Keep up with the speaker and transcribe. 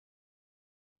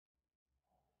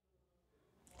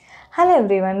Hello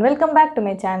everyone, welcome back to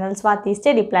my channel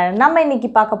Swathy'Study Plan. நம்ம இன்னைக்கு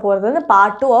பார்க்க போறது வந்து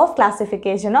part 2 of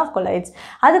classification of colloids.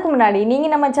 அதுக்கு முன்னாடி நீங்க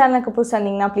நம்ம சேனலுக்கு புதுசா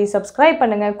இருந்தீங்கன்னா please subscribe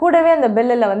பண்ணுங்க. கூடவே அந்த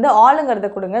பெல்ல வந்து ஆல்ங்கறத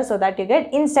கொடுங்க so that you get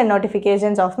instant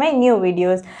notifications of my new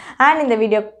videos. And இந்த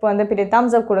வீடியோக்கு வந்து பெரிய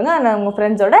thumbs up கொடுங்க and உங்க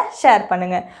friends-ஓட share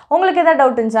பண்ணுங்க. உங்களுக்கு ஏதாவது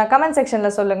டவுட் இருந்துச்சா கமெண்ட்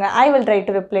செக்ஷன்ல சொல்லுங்க. I will try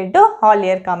to reply to all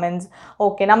your comments.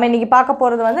 Okay, நம்ம இன்னைக்கு பார்க்க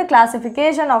போறது வந்து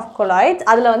classification of colloids.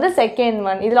 அதுல வந்து second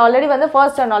one. இதுல already வந்து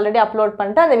first one already upload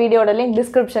பண்ணிட்டு அந்த video link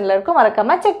description la irukum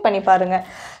marakama check panni parunga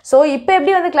so ipo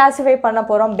eppadi vandu classify panna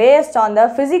porom based on the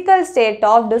physical state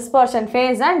of dispersion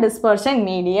phase and dispersion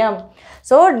medium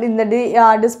so in the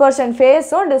dispersion phase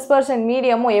so dispersion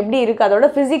medium eppadi irukku adoda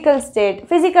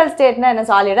physical state na enna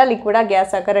solid ah liquid ah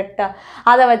gas ah correct ah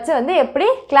adha vechi vandu eppadi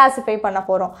classify panna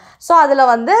porom so adula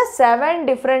vandu 7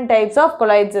 different types of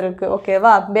colloids irukku okay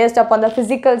va based upon the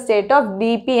physical state of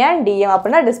dp and dm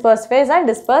appadina dispersed phase and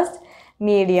dispersed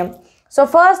medium. So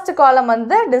first column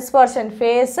வந்து dispersion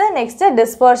phase, next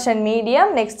dispersion medium,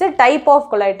 next type of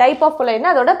colloid. Type of colloid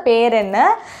னா அதோட பேர் என்ன?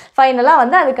 ஃபைனலா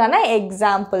வந்து அதுக்கான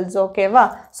examples ஓகேவா?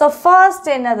 So first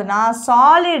என்னதுன்னா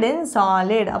solid in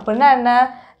solid. அப்படின்னா என்ன?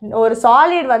 ஒரு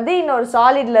solid வந்து இன்னொரு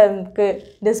solidல இருக்கு.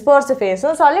 Dispersed phase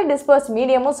solid, dispersed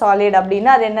medium solid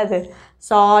அப்படின்னா அது என்னது?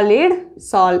 Solid,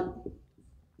 sol.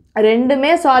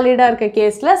 ரெண்டுமே சாலிடா இருக்க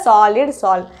கேஸ்ல solid,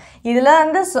 sol. இதுல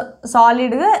வந்து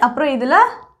solid அப்புறம் இதுல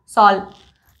sol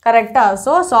correcta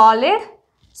so solid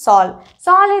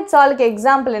க்கு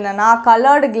example என்னன்னா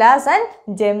colored glass and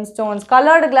gemstones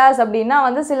colored glass அப்படினா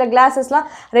வந்து சில glasses-லாம்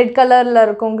red colorல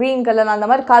இருக்கும் green color அந்த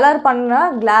மாதிரி கலர் பண்ண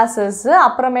glasses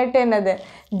அப்புறமேட்டு என்னது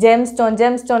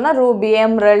gemstone னா ruby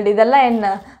emerald இதெல்லாம்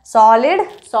என்ன solid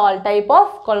sol type of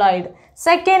colloid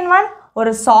second one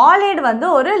ஒரு solid வந்து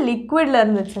ஒரு liquidல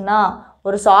இருந்துச்சுனா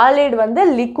ஒரு solid வந்து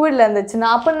liquidல இருந்துச்சுனா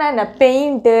அப்பனா என்ன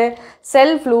paint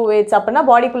cell fluids அப்பனா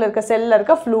பாடிக்குள்ள இருக்க செல்ல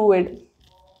இருக்க fluid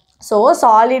so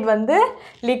solid வந்து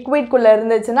liquid குள்ள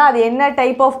இருந்துச்சுனா அது என்ன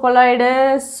type of colloid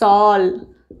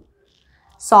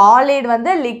solid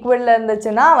வந்து liquidல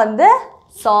இருந்துச்சுனா வந்து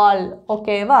sol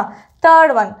ஓகேவா third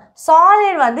one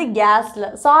solid வந்து gasல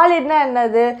solidனா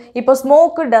என்னது இப்போ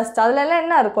smoke dust அதுல எல்லாம்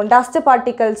என்ன இருக்கும் dust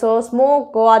particles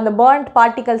smoke அந்த burnt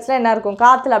particlesல என்ன இருக்கும்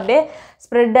காத்துல அப்படியே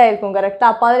spread ஆயிருக்கும் கரெக்ட்டா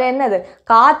அப்ப அதுல என்னது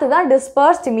காத்து தான்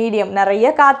dispersed medium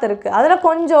நிறைய காத்து இருக்கு அதுல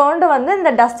கொஞ்சோண்டு வந்து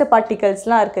இந்த dust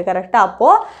particlesலாம் இருக்கு கரெக்ட்டா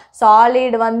அப்போ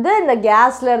solid வந்து இந்த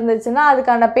gasல இருந்துச்சுனா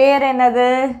அதுக்கான பேர் என்னது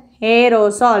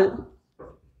aerosol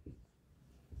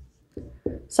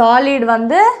solid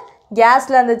வந்து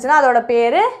gasல இருந்துச்சுனா அதோட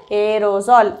பேரு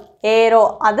aerosol aero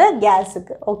அது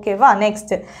gasக்கு ஓகேவா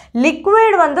நெக்ஸ்ட்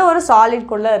liquid வந்து ஒரு solid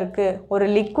குள்ள இருக்கு ஒரு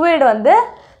liquid வந்து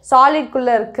solid குள்ள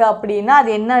இருக்கு அப்படினா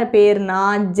அது என்ன பேர்னா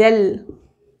gel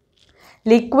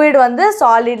liquid வந்து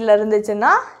solidல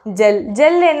இருந்துச்சுனா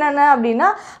gel என்னன்னா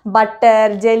அப்படினா butter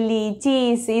jelly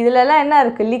cheese இதுல எல்லாம் என்ன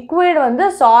இருக்கு liquid வந்து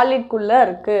solid குள்ள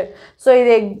இருக்கு சோ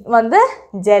இது வந்து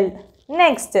gel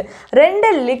next ரெண்டு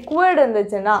liquid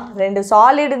இருந்துச்சுனா ரெண்டு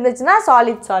solid இருந்துச்சுனா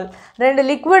solid sol ரெண்டு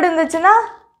liquid இருந்துச்சுனா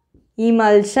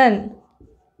emulsion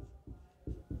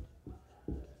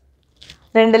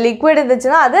ரெண்டு liquid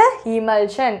இருந்துச்சுனா அது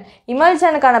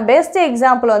emulsionக்கான பெஸ்ட்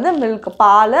எக்ஸாம்பிள் வந்து milk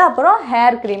பால் அப்புறம்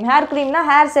hair creamனா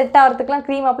hair set ஆவறதுக்குலாம்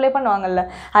cream apply பண்ணுவாங்கல்ல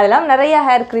அதெல்லாம் நிறைய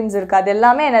hair creams இருக்கு அது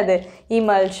எல்லாமே என்னது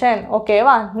emulsion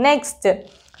ஓகேவா நெக்ஸ்ட்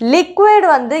liquid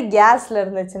வந்து gasல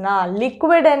இருந்துச்சுனா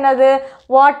liquid என்னது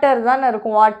water தான்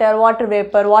இருக்கும் water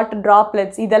vapor water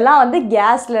droplets இதெல்லாம் வந்து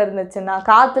gasல இருந்துச்சுனா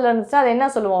காத்துல இருந்துச்சுனா அது என்ன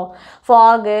சொல்லுவோம்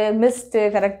fog mist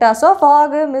கரெக்ட்டா சோ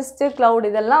fog mist cloud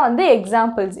இதெல்லாம் வந்து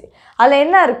எக்ஸாம்பிள்ஸ் அதுல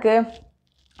என்ன இருக்கு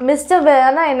mist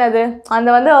வேணா என்னது அந்த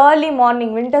வந்து early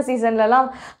morning winter seasonலலாம்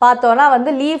பார்த்தோம்னா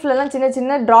வந்து leafல எல்லாம் சின்ன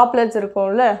சின்ன droplets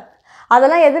இருக்கும்ல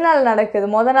அதெல்லாம் எதனால நடக்குது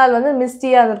முத நாள் வந்து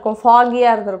மிஸ்டியா இருக்கும் ஃபாகியா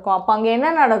இருக்கும் அப்ப அங்க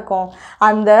என்ன நடக்கும்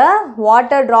அந்த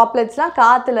வாட்டர் டிராப்லெட்ஸ்லாம்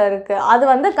காத்துல இருக்கு அது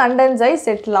வந்து கண்டென்ஸ் ஆயி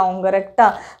செட்டில் ஆகும் கரெக்ட்டா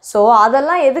சோ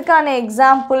அதெல்லாம் எதுக்கான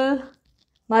எக்ஸாம்பிள்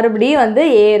மறுபடியும் வந்து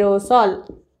ஏரோசால்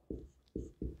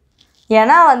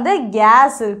ஏனா வந்து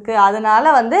gas இருக்கு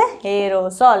அதனால வந்து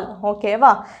ஏரோசால்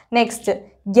ஓகேவா நெக்ஸ்ட்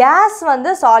gas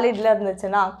வந்து solidல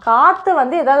இருந்துச்சுனா காத்து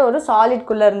வந்து ஏதாவது ஒரு solid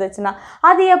குள்ள இருந்துச்சுனா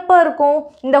அது எப்ப இருக்கும்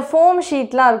இந்த foam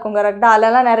sheetலாம் இருக்கும் கரெக்ட்டா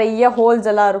அதெல்லாம் நிறைய holes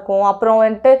எல்லாம் இருக்கும் அப்புறம்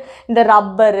வந்து இந்த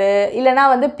ரப்பர் இல்லனா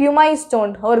வந்து pumice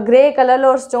stone ஒரு grey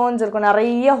கலர்ல ஒரு stones இருக்கும்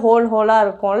நிறைய ஹோலா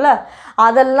இருக்கும்ல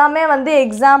அதெல்லாமே வந்து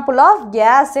example of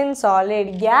gas in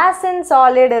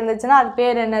solid இருந்துச்சுனா அது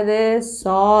பேர் என்னது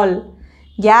sol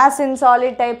gas in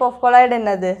solid type of colloid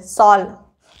என்னது sol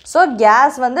so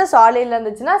gas வந்து solidல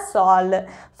இருந்துச்சுனா sol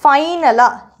ஃபைனலா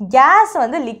gas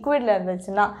வந்து liquidல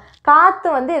இருந்துச்சுனா காற்று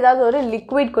வந்து ஏதாவது ஒரு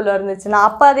லிக்விட்குள்ளே இருந்துச்சுன்னா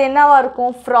அப்போ அது என்னவா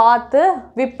இருக்கும்? ஃப்ராத்து,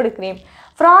 விப்டு க்ரீம்.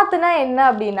 ஃப்ராத்துனா என்ன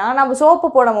அப்படின்னா, நம்ம சோப்பு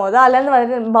போடும் போது அதுலேருந்து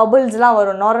வந்து பபுள்ஸ்லாம்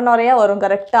வரும், நுரையாக வரும்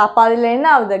கரெக்டாக. அப்போ அதில் என்ன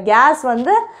ஆகுது? கேஸ்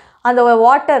வந்து அந்த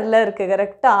வாட்டரில் இருக்குது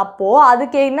கரெக்டாக. அப்போது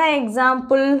அதுக்கு என்ன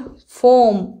example?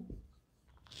 Foam.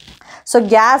 So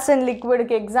case and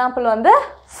லிக்விடுக்கு example வந்து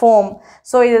ஃபோம்.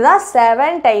 ஸோ இதுதான்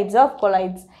 7 டைப்ஸ் ஆஃப்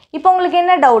கொலாய்ட்ஸ். இப்போ உங்களுக்கு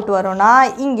என்ன டவுட் வரும்னா,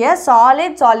 இங்கே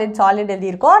சாலிட்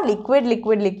எழுதியிருக்கோம்,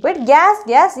 லிக்விட்,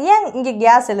 கேஸ். ஏன் இங்கே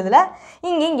கேஸ் எழுதலை,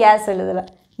 இங்கேயும் கேஸ் எழுதலை?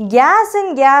 கேஸ்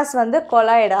அண்ட் கேஸ் வந்து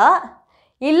கொலாய்டா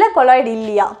இல்லை கொலாய்டு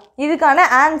இல்லையா? இதுக்கான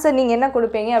ஆன்சர் நீங்கள் என்ன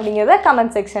கொடுப்பீங்க அப்படிங்கிறத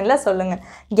கமெண்ட் செக்ஷனில் சொல்லுங்கள்.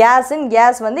 கேஸ் அண்ட்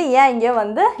கேஸ் வந்து ஏன் இங்கே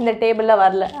வந்து இந்த டேபிளில்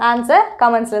வரல? ஆன்சர்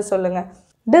கமெண்ட்ஸில் சொல்லுங்கள்.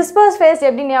 டிஸ்பர்ஸ் ஃபேஸ்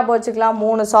எப்படி ஞாபகம் வச்சுக்கலாம்?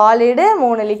 3 சாலிடு,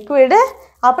 3 லிக்விடு,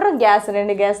 அப்புறம் கேஸ்,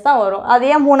 2 கேஸ் தான் வரும். அது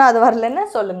ஏன் 3வது வரலன்னு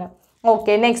சொல்லுங்கள்.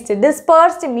 Okay, next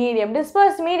dispersed medium.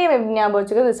 Dispersed medium எப்படி ஞாபகம்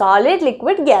வச்சுக்கிறது? Solid,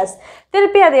 liquid, case.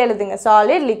 திருப்பி அதை எழுதுங்க,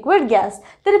 சாலிட், லிக்விட், கேஸ்.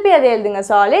 திருப்பி அதை எழுதுங்க,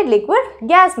 சாலிட், லிக்விட்,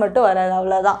 கேஸ் மட்டும் வராது,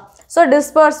 அவ்வளோதான். ஸோ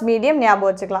டிஸ்பர்ஸ் மீடியம் ஞாபகம்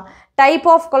வச்சுக்கலாம். டைப்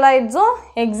ஆஃப் கொலாய்ட்ஸும்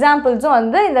எக்ஸாம்பிள்ஸும்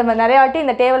வந்து இந்த நிறைய வாட்டி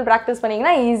இந்த டேபிள் ப்ராக்டிஸ்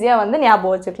பண்ணிங்கன்னா ஈஸியாக வந்து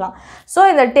ஞாபகம் வச்சுக்கலாம். ஸோ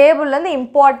இந்த டேபிள்லேருந்து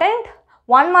இம்பார்ட்டண்ட்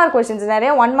 1 மார்க் கொஷின்ஸ்,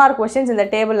 நிறைய 1 மார்க் கொஷின்ஸ் இந்த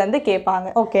டேபிள்லேருந்து கேட்பாங்க.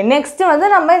 ஓகே, நெக்ஸ்ட்டு வந்து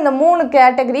நம்ம இந்த 3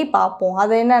 கேட்டகரி பார்ப்போம்.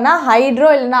 அது என்னென்னா ஹைட்ரோ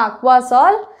இல்லைன்னா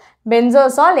அக்வாசால்,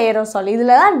 பென்சோசால், ஏரோசால்.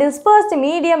 இதில் தான் டிஸ்பர்ஸ்டு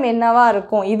மீடியம் என்னவா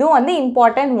இருக்கும். இதுவும் வந்து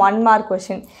important 1 mark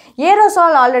question.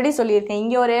 Aerosol already சொல்லியிருக்கேன்,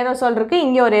 இங்கே ஒரு ஏரோசால் இருக்குது,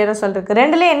 இங்கே ஒரு ஏரோசால் இருக்குது.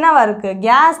 ரெண்டுலேயும் என்னவா இருக்குது?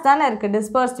 கேஸ் தானே இருக்குது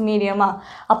டிஸ்பர்ஸ்டு மீடியமாக.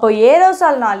 அப்போ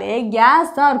ஏரோசால்னாலே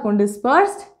கேஸ் தான் இருக்கும்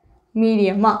டிஸ்பர்ஸ்ட்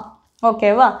மீடியமாக.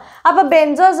 ஓகேவா? அப்போ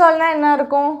பென்சோசால்னால் என்ன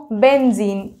இருக்கும்?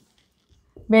 பென்சீன்.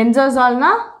 பென்சோசால்னா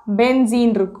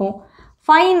பென்சீன் இருக்கும்.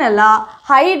 ஃபைனலாக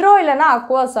ஹைட்ரோ இல்லைனா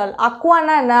அக்வாசால்.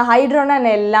 அக்வானா என்ன, ஹைட்ரோனா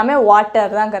என்ன, எல்லாமே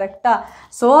வாட்டர் தான் கரெக்டாக.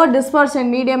 ஸோ டிஸ்பர்ஷன்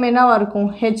மீடியம் என்னவாக இருக்கும்?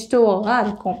 H2O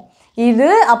இருக்கும். இது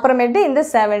அப்புறமேட்டு இந்த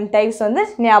 7 டைப்ஸ் வந்து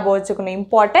ஞாபகம் வச்சுக்கணும்.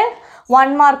 இம்பார்ட்டன்ட்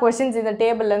 1 மார்க் கொஷின்ஸ் இந்த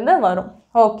டேபிள்லேருந்து வரும்.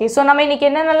 ஓகே, ஸோ நம்ம இன்றைக்கி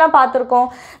என்னென்னலாம் பார்த்துருக்கோம்?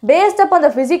 Paste up on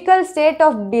the physical state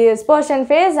of dispersion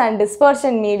face and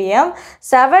dispersion medium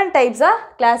 7 டைப்ஸாக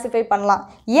classify பண்ணலாம்.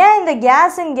 ஏன் இந்த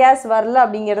கேஸ் அண்ட் கேஸ் வரல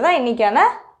அப்படிங்கிறது தான் இன்றைக்கான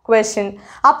கொஷின்.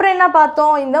 அப்புறம் என்ன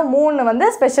பார்த்தோம்? இந்த 3 வந்து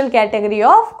ஸ்பெஷல் கேட்டகரி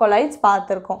ஆஃப் கொலாய்ட்ஸ்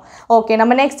பார்த்துருக்கோம். ஓகே,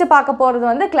 நம்ம நெக்ஸ்ட் பார்க்க போகிறது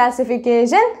வந்து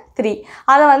கிளாசிஃபிகேஷன் 3.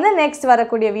 அதை வந்து நெக்ஸ்ட்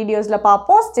வரக்கூடிய வீடியோஸில்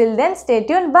பார்ப்போம். Still then stay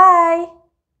tune. By.